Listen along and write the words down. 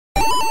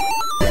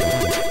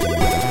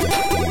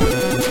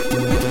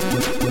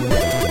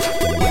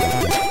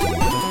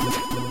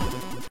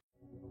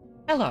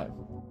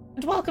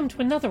welcome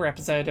to another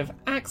episode of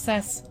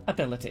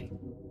Accessibility.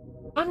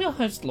 I'm your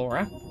host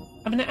Laura.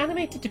 I'm an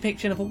animated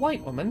depiction of a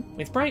white woman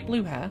with bright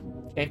blue hair,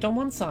 shaved on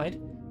one side,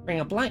 wearing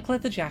a black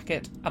leather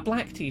jacket, a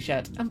black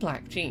t-shirt and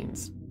black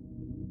jeans.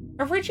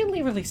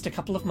 Originally released a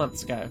couple of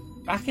months ago,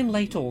 back in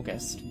late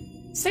August,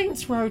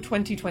 Saints Row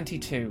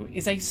 2022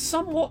 is a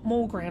somewhat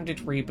more grounded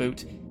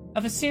reboot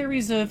of a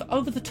series of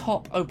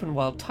over-the-top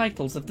open-world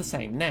titles of the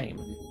same name,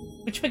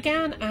 which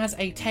began as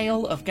a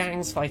tale of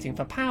gangs fighting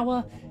for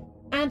power,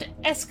 and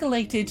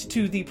escalated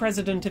to the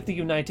President of the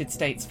United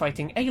States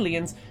fighting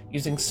aliens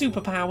using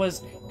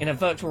superpowers in a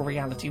virtual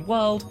reality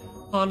world,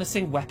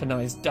 harnessing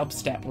weaponized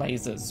dubstep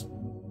lasers.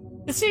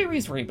 The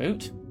series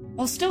reboot,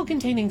 while still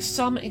containing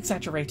some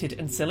exaggerated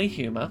and silly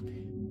humour,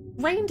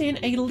 reined in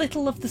a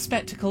little of the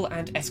spectacle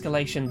and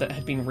escalation that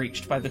had been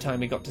reached by the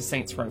time we got to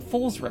Saints Row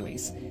 4's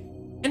release,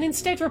 and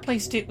instead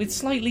replaced it with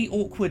slightly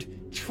awkward,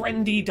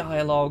 trendy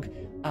dialogue,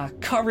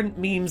 current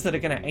memes that are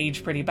going to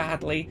age pretty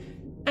badly,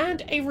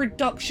 and a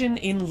reduction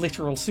in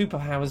literal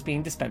superpowers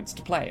being dispensed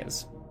to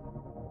players.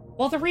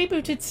 While the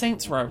rebooted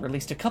Saints Row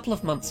released a couple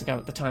of months ago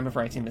at the time of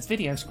writing this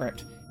video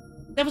script,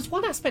 there was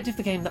one aspect of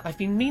the game that I've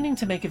been meaning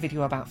to make a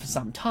video about for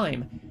some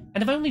time,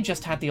 and have only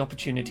just had the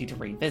opportunity to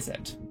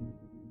revisit.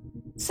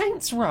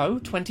 Saints Row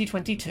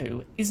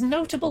 2022 is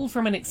notable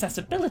from an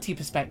accessibility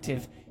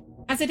perspective,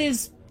 as it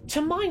is,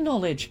 to my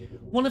knowledge,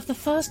 one of the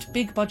first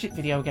big-budget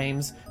video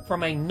games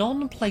from a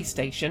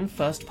non-PlayStation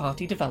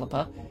first-party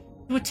developer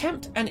to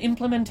attempt an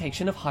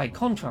implementation of high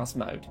contrast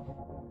mode,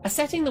 a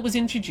setting that was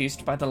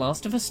introduced by The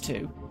Last of Us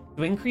 2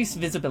 to increase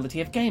visibility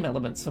of game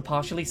elements for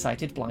partially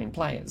sighted blind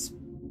players.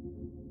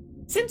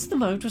 Since the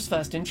mode was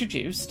first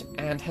introduced,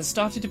 and has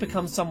started to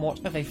become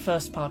somewhat of a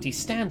first-party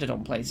standard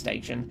on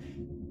PlayStation,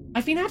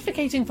 I've been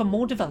advocating for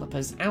more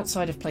developers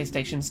outside of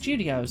PlayStation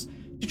Studios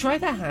to try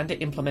their hand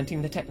at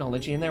implementing the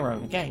technology in their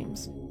own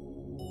games.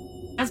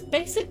 As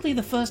basically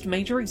the first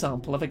major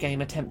example of a game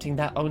attempting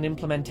their own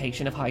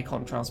implementation of high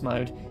contrast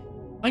mode,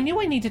 I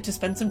knew I needed to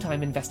spend some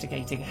time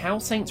investigating how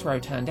Saints Row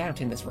turned out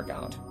in this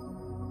regard.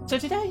 So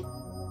today,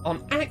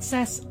 on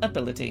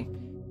Accessibility,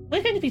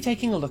 we're going to be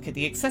taking a look at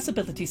the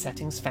accessibility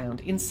settings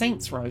found in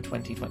Saints Row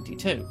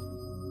 2022.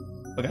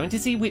 We're going to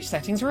see which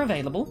settings are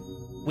available,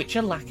 which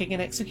are lacking in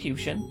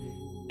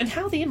execution, and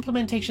how the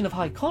implementation of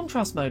high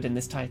contrast mode in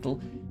this title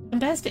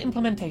compares to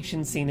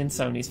implementations seen in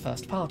Sony's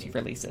first-party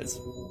releases.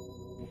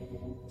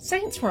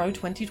 Saints Row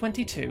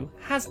 2022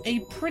 has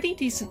a pretty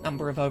decent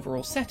number of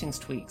overall settings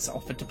tweaks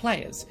offered to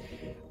players,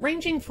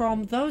 ranging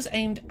from those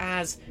aimed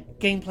as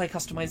gameplay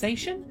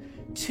customization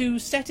to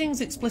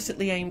settings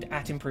explicitly aimed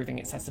at improving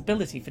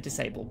accessibility for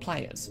disabled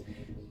players.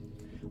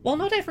 While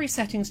not every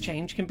settings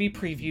change can be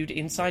previewed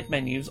inside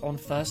menus on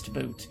first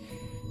boot,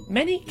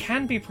 many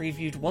can be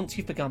previewed once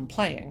you've begun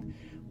playing,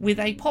 with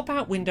a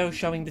pop-out window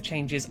showing the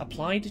changes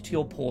applied to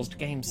your paused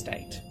game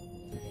state.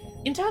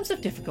 In terms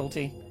of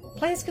difficulty,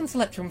 players can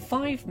select from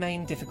 5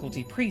 main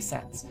difficulty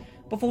presets,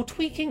 before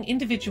tweaking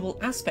individual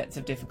aspects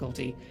of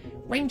difficulty,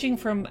 ranging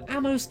from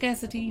ammo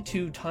scarcity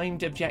to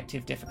timed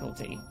objective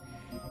difficulty.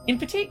 In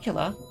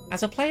particular,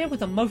 as a player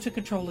with a motor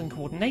control and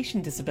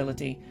coordination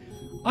disability,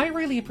 I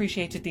really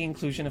appreciated the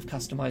inclusion of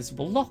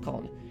customizable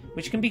lock-on,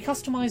 which can be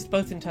customized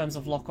both in terms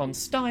of lock-on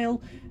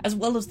style, as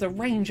well as the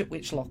range at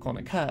which lock-on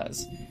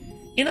occurs.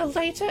 In a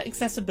later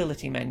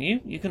accessibility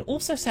menu, you can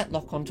also set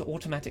lock-on to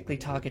automatically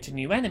target a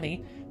new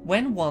enemy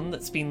when one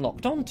that's been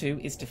locked onto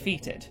is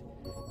defeated.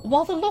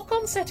 While the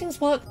lock-on settings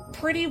work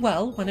pretty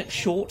well when at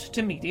short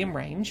to medium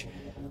range,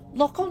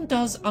 lock-on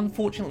does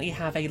unfortunately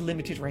have a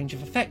limited range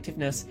of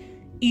effectiveness,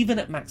 even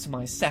at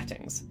maximized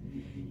settings.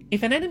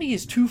 If an enemy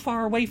is too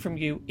far away from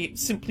you, it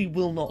simply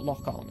will not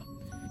lock on.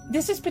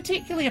 This is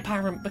particularly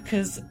apparent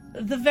because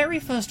the very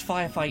first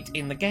firefight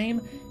in the game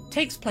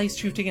takes place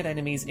shooting at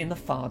enemies in the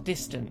far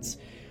distance,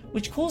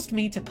 which caused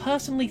me to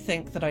personally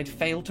think that I'd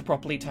failed to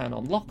properly turn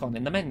on lock-on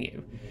in the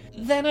menu.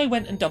 Then I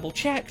went and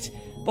double-checked,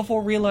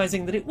 before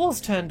realising that it was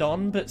turned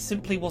on, but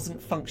simply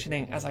wasn't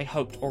functioning as I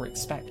hoped or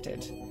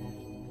expected.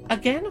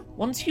 Again,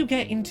 once you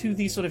get into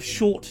the sort of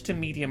short to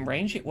medium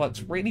range, it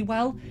works really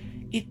well.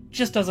 It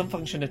just doesn't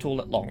function at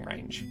all at long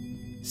range.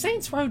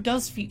 Saints Row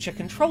does feature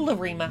controller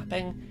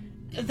remapping,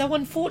 though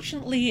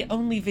unfortunately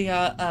only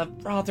via a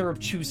rather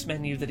obtuse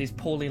menu that is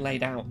poorly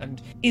laid out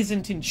and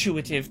isn't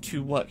intuitive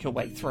to work your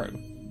way through.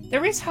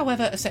 There is,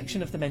 however, a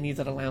section of the menu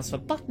that allows for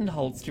button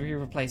holds to be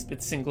replaced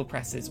with single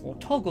presses or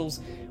toggles,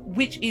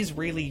 which is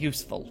really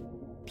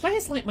useful.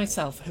 Players like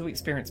myself who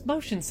experience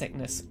motion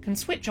sickness can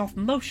switch off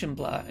motion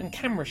blur and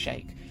camera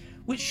shake,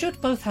 which should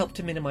both help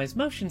to minimise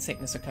motion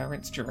sickness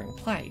occurrence during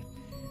play.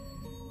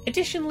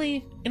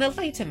 Additionally, in a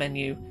later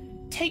menu,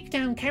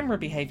 takedown camera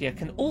behaviour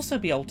can also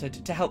be altered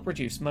to help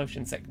reduce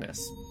motion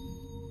sickness.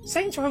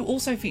 Saints Row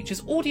also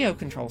features audio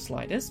control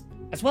sliders,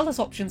 as well as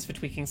options for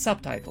tweaking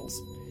subtitles.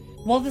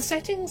 While the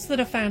settings that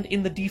are found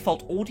in the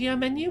default audio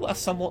menu are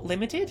somewhat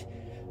limited,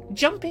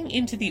 jumping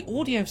into the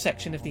audio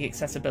section of the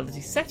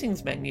accessibility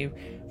settings menu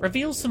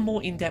reveals some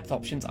more in-depth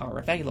options are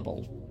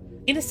available.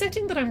 In a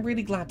setting that I'm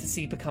really glad to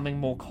see becoming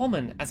more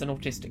common as an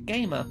autistic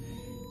gamer,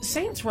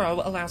 Saints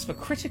Row allows for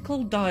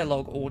critical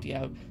dialogue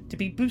audio to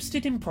be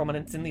boosted in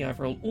prominence in the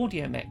overall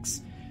audio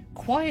mix,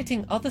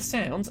 quieting other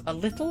sounds a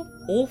little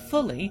or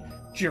fully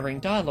during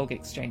dialogue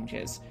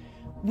exchanges,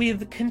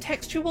 with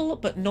contextual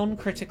but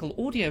non-critical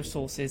audio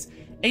sources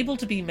able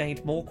to be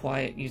made more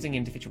quiet using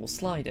individual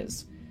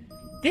sliders.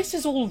 This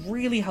is all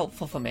really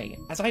helpful for me,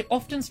 as I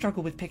often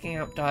struggle with picking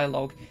out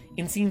dialogue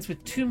in scenes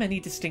with too many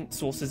distinct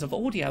sources of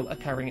audio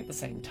occurring at the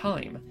same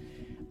time.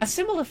 A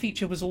similar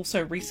feature was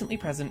also recently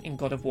present in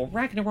God of War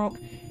Ragnarok,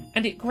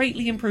 and it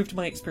greatly improved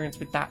my experience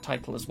with that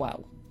title as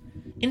well.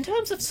 In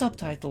terms of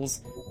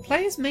subtitles,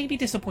 players may be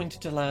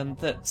disappointed to learn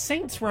that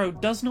Saints Row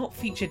does not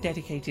feature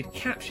dedicated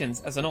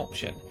captions as an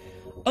option,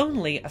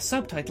 only a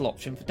subtitle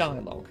option for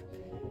dialogue.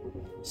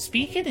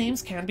 Speaker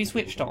names can be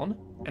switched on,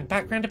 and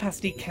background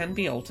opacity can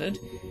be altered,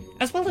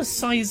 as well as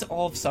size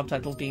of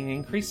subtitles being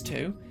increased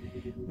too,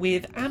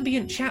 with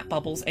ambient chat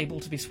bubbles able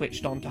to be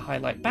switched on to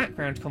highlight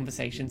background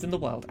conversations in the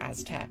world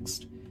as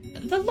text.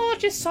 The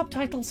largest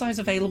subtitle size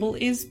available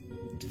is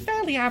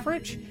fairly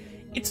average.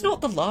 It's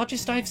not the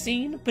largest I've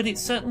seen, but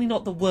it's certainly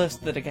not the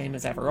worst that a game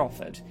has ever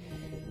offered.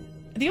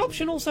 The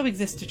option also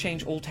exists to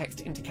change all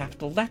text into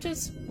capital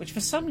letters, which for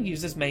some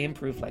users may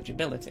improve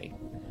legibility.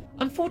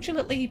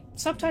 Unfortunately,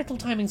 subtitle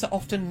timings are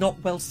often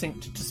not well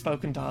synced to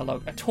spoken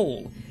dialogue at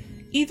all,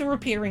 either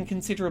appearing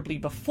considerably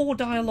before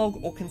dialogue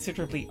or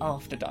considerably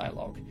after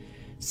dialogue.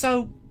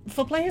 So,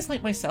 for players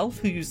like myself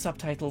who use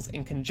subtitles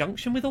in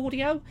conjunction with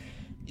audio,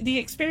 the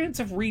experience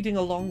of reading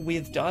along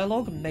with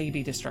dialogue may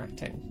be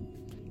distracting.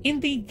 In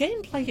the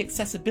gameplay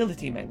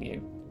accessibility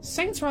menu,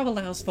 Saints Row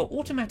allows for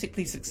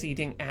automatically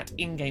succeeding at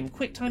in-game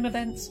QuickTime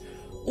events,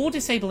 or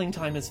disabling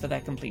timers for their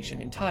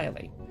completion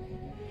entirely.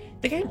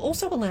 The game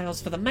also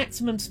allows for the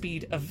maximum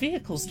speed of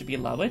vehicles to be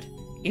lowered,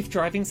 if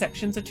driving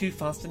sections are too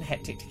fast and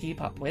hectic to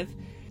keep up with,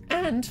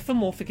 and for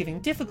more forgiving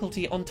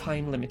difficulty on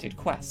time-limited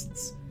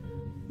quests.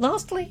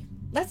 Lastly,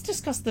 let's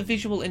discuss the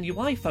visual and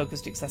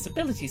UI-focused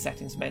accessibility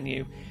settings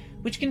menu,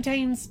 which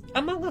contains,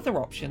 among other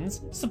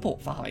options,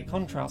 support for high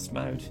contrast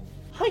mode.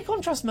 High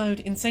contrast mode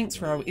in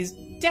Saints Row is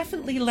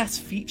definitely less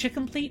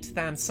feature-complete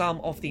than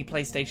some of the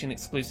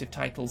PlayStation-exclusive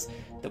titles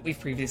that we've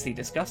previously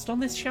discussed on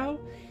this show,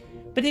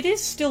 but it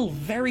is still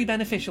very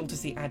beneficial to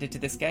see added to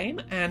this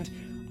game, and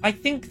I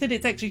think that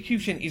its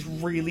execution is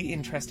really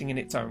interesting in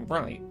its own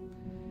right.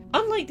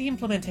 Unlike the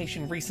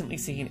implementation recently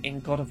seen in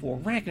God of War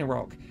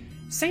Ragnarok,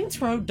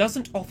 Saints Row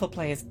doesn't offer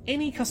players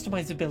any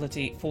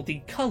customizability for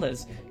the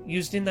colours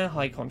used in their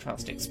high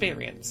contrast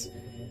experience.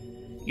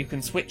 You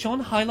can switch on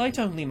Highlight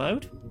Only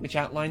mode, which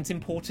outlines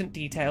important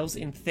details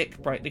in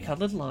thick, brightly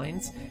coloured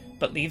lines,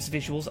 but leaves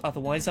visuals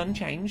otherwise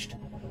unchanged,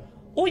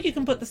 or you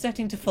can put the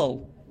setting to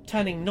full,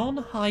 turning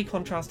non-high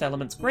contrast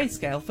elements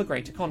grayscale for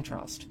greater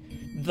contrast.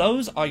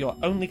 Those are your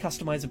only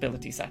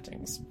customizability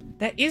settings.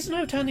 There is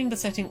no turning the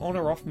setting on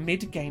or off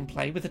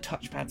mid-gameplay with a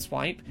touchpad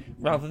swipe,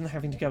 rather than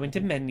having to go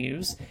into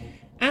menus,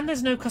 and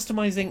there's no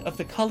customizing of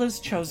the colours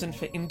chosen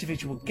for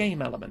individual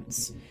game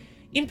elements.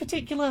 In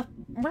particular,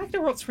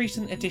 Ragnarok's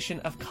recent addition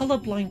of colour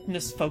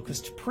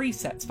blindness-focused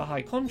presets for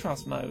high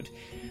contrast mode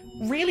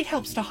really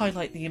helps to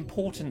highlight the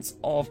importance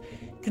of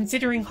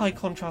considering high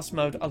contrast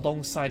mode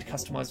alongside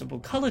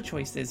customizable colour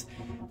choices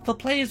for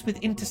players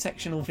with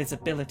intersectional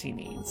visibility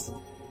needs.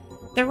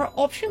 There are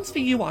options for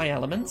UI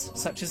elements,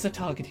 such as the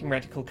targeting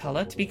reticle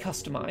colour, to be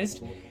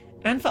customised,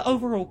 and for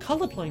overall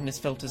colour blindness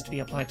filters to be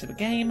applied to the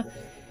game.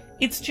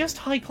 It's just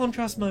high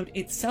contrast mode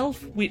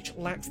itself which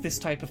lacks this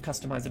type of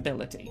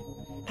customizability.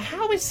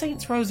 How is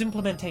Saints Row's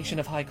implementation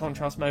of high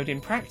contrast mode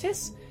in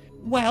practice?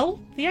 Well,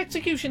 the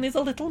execution is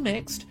a little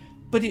mixed,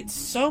 but it's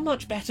so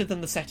much better than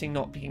the setting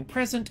not being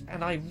present,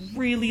 and I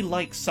really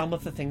like some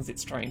of the things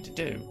it's trying to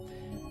do.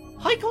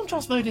 High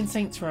contrast mode in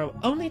Saints Row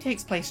only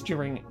takes place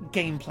during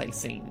gameplay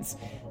scenes,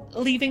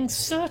 leaving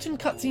certain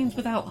cutscenes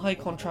without high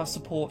contrast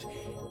support,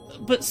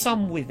 but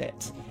some with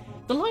it.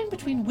 The line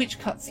between which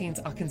cutscenes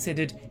are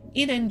considered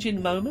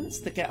in-engine moments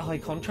that get high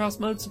contrast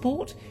mode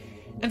support,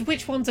 and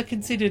which ones are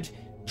considered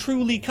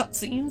truly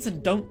cutscenes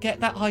and don't get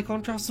that high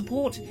contrast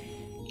support,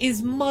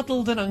 is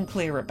muddled and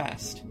unclear at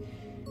best.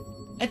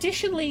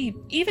 Additionally,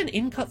 even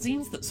in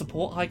cutscenes that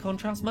support high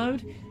contrast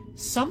mode,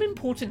 some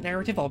important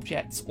narrative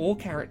objects or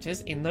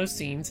characters in those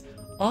scenes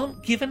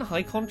aren't given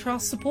high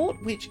contrast support,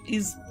 which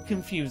is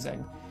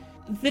confusing.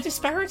 The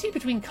disparity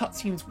between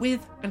cutscenes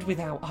with and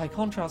without high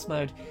contrast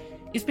mode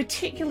is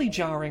particularly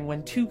jarring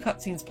when two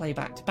cutscenes play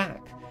back to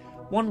back,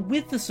 one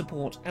with the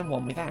support and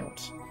one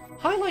without.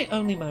 Highlight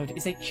Only mode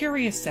is a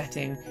curious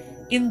setting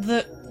in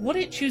that what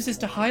it chooses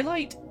to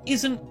highlight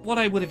isn't what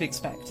I would have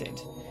expected.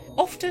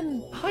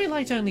 Often,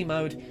 Highlight Only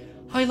mode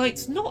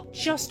highlights not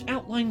just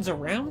outlines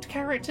around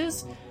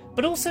characters,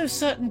 but also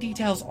certain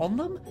details on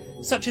them,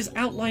 such as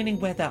outlining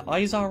where their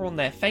eyes are on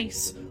their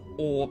face,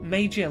 or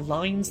major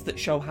lines that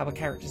show how a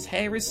character's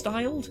hair is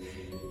styled.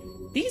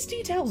 These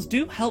details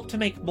do help to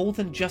make more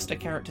than just a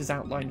character's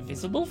outline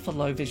visible for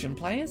low vision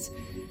players,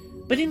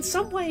 but in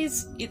some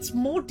ways, it's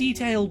more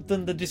detailed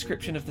than the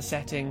description of the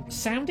setting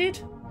sounded.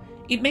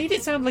 It made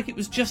it sound like it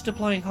was just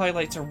applying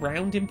highlights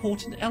around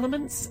important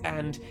elements,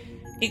 and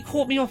it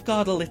caught me off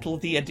guard a little,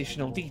 the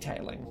additional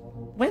detailing.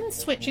 When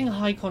switching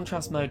high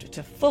contrast mode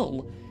to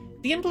full,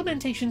 the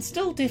implementation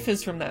still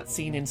differs from that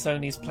seen in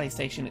Sony's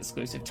PlayStation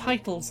exclusive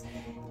titles,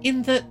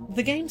 in that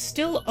the game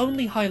still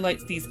only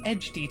highlights these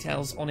edge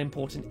details on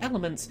important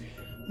elements,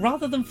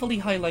 rather than fully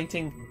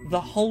highlighting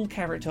the whole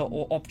character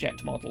or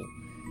object model.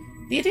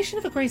 The addition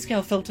of a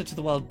grayscale filter to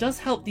the world does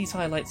help these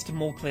highlights to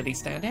more clearly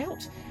stand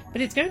out,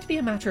 but it's going to be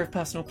a matter of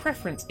personal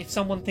preference if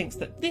someone thinks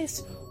that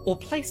this, or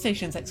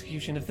PlayStation's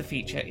execution of the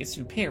feature, is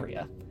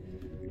superior.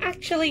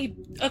 Actually,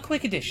 a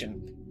quick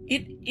addition.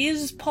 It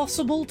is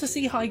possible to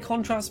see high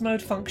contrast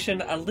mode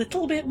function a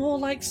little bit more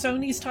like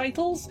Sony's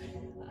titles,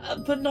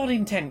 but not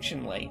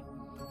intentionally.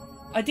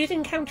 I did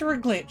encounter a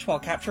glitch while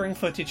capturing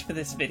footage for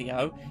this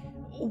video,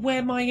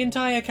 where my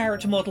entire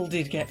character model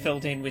did get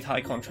filled in with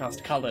high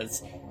contrast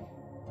colours.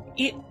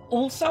 It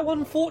also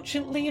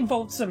unfortunately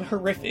involved some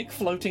horrific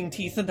floating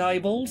teeth and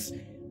eyeballs.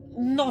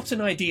 Not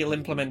an ideal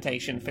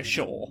implementation for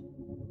sure.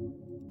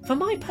 For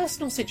my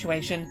personal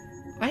situation,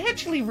 I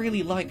actually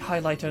really like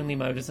highlight-only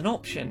mode as an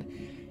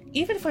option,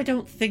 even if I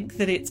don't think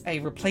that it's a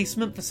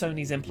replacement for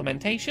Sony's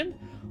implementation,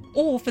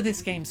 or for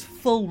this game's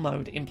full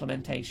mode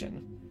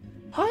implementation.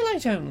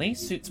 Highlight only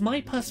suits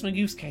my personal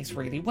use case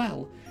really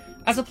well,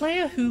 as a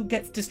player who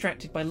gets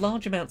distracted by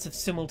large amounts of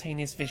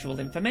simultaneous visual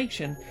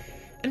information,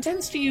 and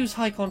tends to use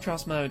high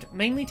contrast mode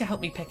mainly to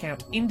help me pick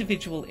out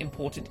individual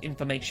important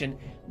information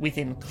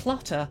within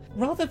clutter,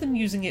 rather than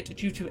using it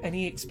due to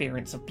any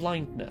experience of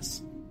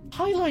blindness.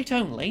 Highlight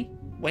only,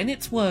 when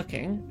it's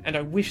working, and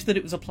I wish that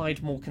it was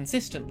applied more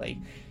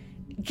consistently,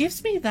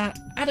 gives me that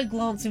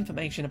at-a-glance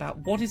information about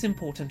what is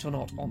important or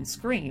not on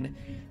screen,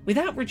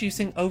 without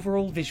reducing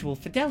overall visual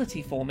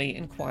fidelity for me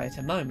in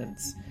quieter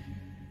moments.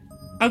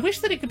 I wish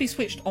that it could be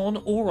switched on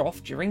or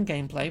off during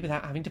gameplay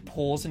without having to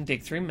pause and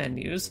dig through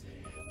menus,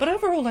 but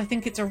overall I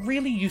think it's a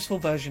really useful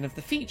version of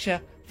the feature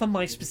for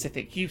my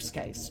specific use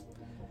case.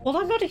 While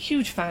I'm not a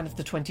huge fan of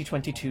the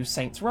 2022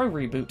 Saints Row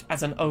reboot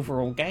as an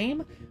overall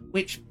game,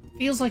 which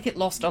feels like it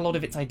lost a lot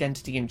of its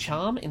identity and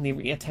charm in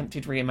the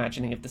attempted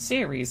reimagining of the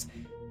series,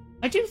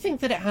 I do think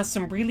that it has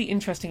some really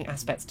interesting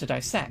aspects to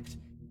dissect,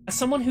 as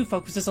someone who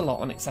focuses a lot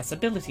on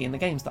accessibility in the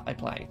games that I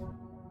play.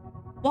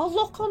 While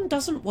lock-on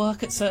doesn't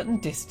work at certain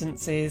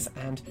distances,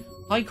 and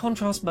high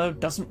contrast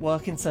mode doesn't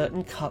work in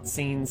certain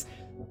cutscenes,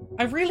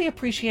 I really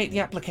appreciate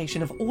the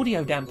application of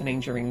audio dampening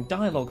during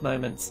dialogue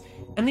moments,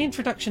 and the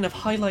introduction of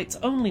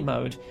highlights-only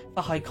mode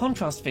for high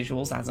contrast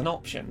visuals as an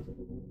option.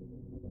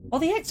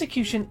 While the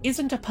execution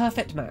isn't a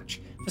perfect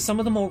match for some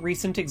of the more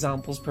recent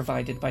examples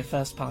provided by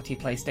first-party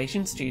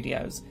PlayStation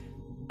studios,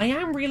 I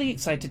am really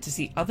excited to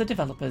see other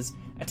developers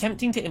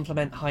attempting to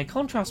implement high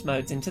contrast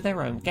modes into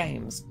their own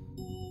games.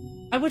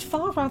 I would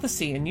far rather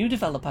see a new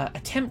developer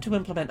attempt to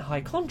implement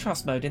high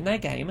contrast mode in their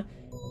game,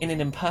 in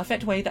an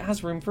imperfect way that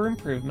has room for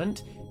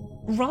improvement,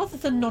 rather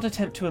than not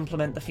attempt to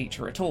implement the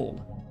feature at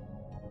all.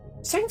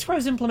 Saints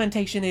Row's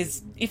implementation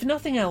is, if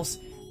nothing else,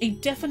 a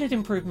definite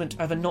improvement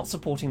over not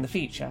supporting the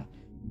feature,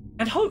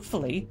 and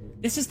hopefully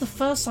this is the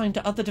first sign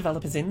to other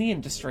developers in the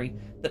industry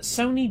that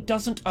Sony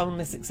doesn't own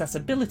this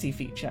accessibility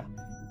feature,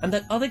 and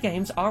that other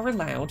games are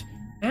allowed,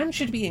 and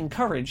should be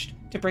encouraged,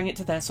 to bring it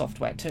to their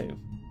software too.